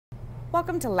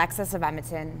Welcome to Lexus of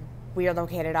Edmonton. We are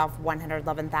located off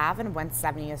 111th Ave and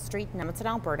 170th Street in Edmonton,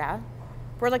 Alberta.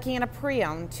 We're looking at a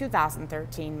pre-owned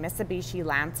 2013 Mitsubishi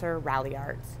Lancer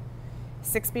Ralliart.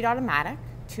 6-speed automatic,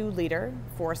 2-liter,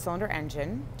 4-cylinder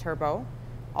engine, turbo,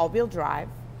 all-wheel drive,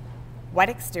 white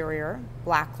exterior,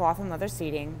 black cloth and leather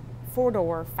seating,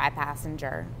 4-door,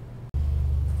 5-passenger.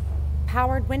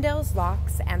 Powered windows,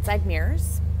 locks, and side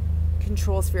mirrors,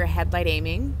 controls for your headlight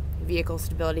aiming, vehicle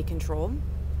stability control.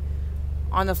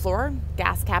 On the floor,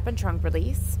 gas cap and trunk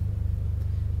release.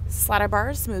 Slider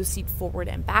bars, move seat forward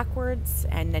and backwards,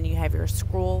 and then you have your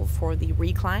scroll for the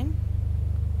recline.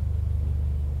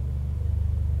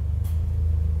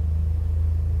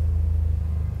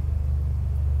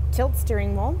 Tilt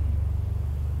steering wheel.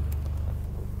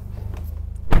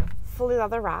 Fully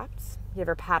leather wrapped. You have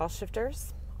your paddle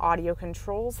shifters, audio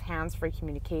controls, hands-free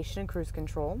communication, and cruise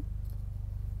control.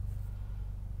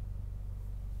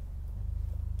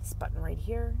 This button right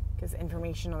here gives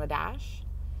information on the dash.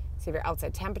 So you have your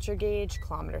outside temperature gauge,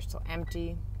 kilometers till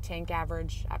empty, tank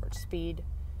average, average speed,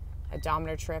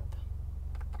 odometer trip.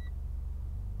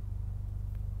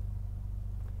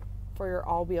 For your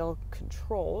all-wheel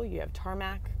control, you have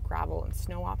tarmac, gravel, and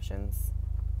snow options.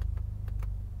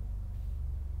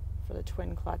 For the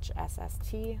twin clutch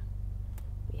SST,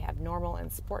 we have normal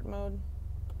and sport mode.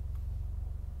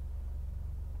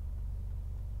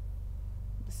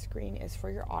 The screen is for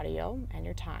your audio and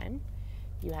your time.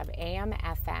 You have AM,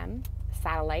 FM,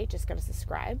 satellite, just go to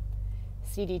subscribe.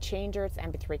 CD changer, it's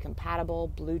MP3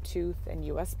 compatible, Bluetooth, and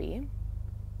USB.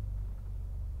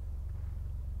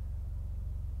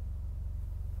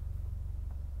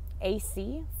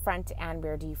 AC, front and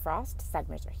rear defrost, side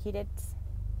mirrors are heated.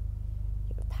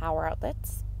 You have power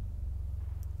outlets,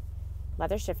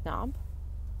 leather shift knob,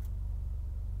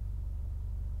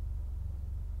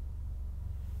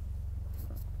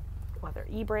 leather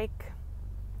e-brake,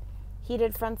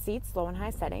 heated front seats, low and high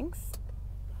settings.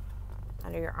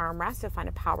 Under your armrest, you'll find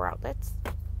a power outlet.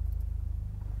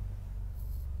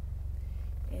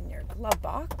 In your glove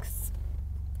box,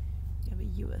 you have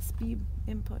a USB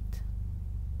input.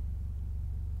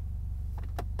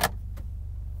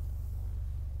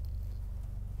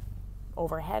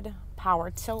 Overhead,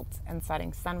 power tilt and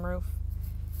setting sunroof.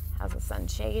 Has a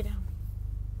sunshade.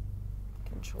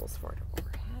 Controls for it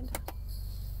overhead.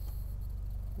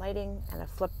 Lighting, and a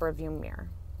flip review mirror.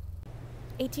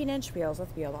 18-inch wheels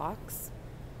with wheel locks.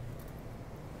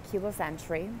 Keyless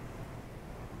entry.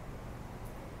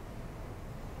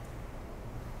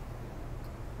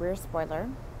 Rear spoiler.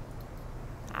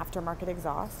 Aftermarket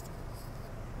exhaust.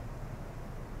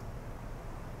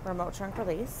 Remote trunk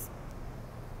release.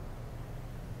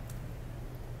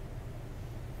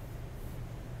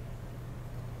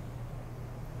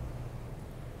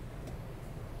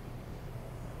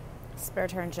 Spare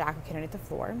turn jack located underneath the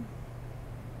floor.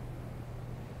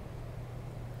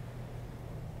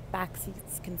 Back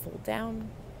seats can fold down.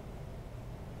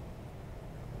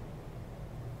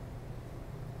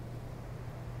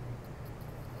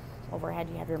 Overhead,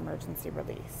 you have your emergency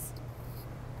release.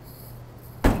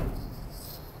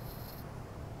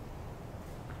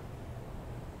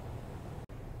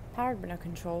 Powered window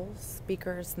controls,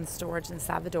 speakers, and storage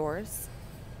inside the doors.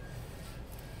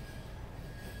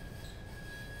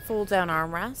 Fold down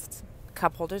armrest,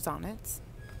 cup holders on it.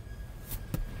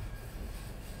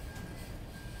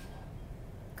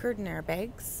 Curtain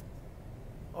airbags,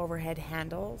 overhead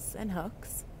handles and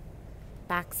hooks.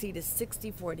 Back seat is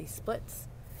 60-40 splits.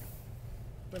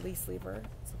 Release lever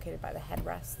is located by the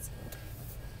headrest.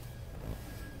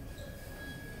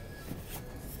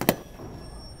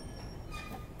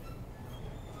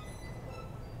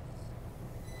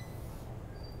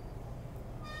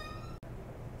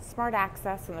 Smart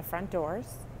access on the front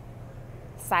doors.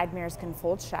 Side mirrors can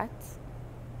fold shut.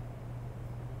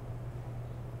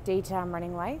 Daytime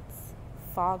running lights,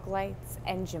 fog lights,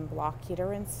 engine block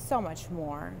heater, and so much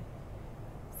more.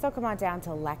 So come on down to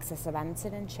Lexus of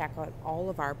Edmonton and check out all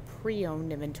of our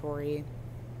pre-owned inventory.